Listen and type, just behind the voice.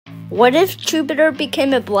What if Jupiter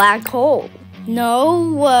became a black hole?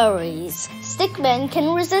 No worries. Stickman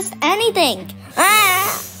can resist anything.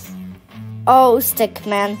 Oh,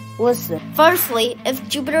 Stickman, listen. Firstly, if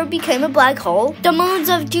Jupiter became a black hole, the moons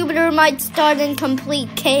of Jupiter might start in complete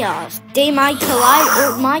chaos. They might collide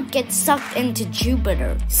or might get sucked into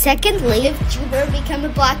Jupiter. Secondly, if Jupiter became a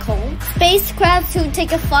black hole, spacecraft who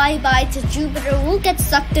take a flyby to Jupiter will get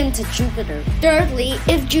sucked into Jupiter. Thirdly,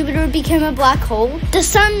 if Jupiter became a black hole, the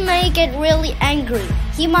sun may get really angry.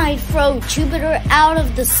 He might throw Jupiter out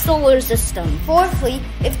of the solar system. Fourthly,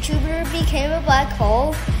 if Jupiter became a black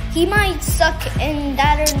hole, he might suck in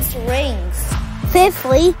Saturn's rings.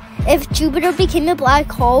 Fifthly, if Jupiter became a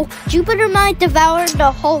black hole, Jupiter might devour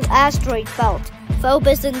the whole asteroid belt.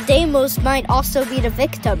 Phobos and Deimos might also be the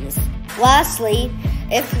victims. Lastly,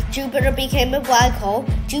 if Jupiter became a black hole,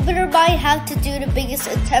 Jupiter might have to do the biggest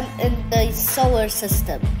attempt in the solar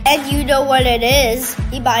system. And you know what it is?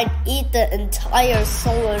 He might eat the entire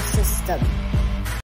solar system.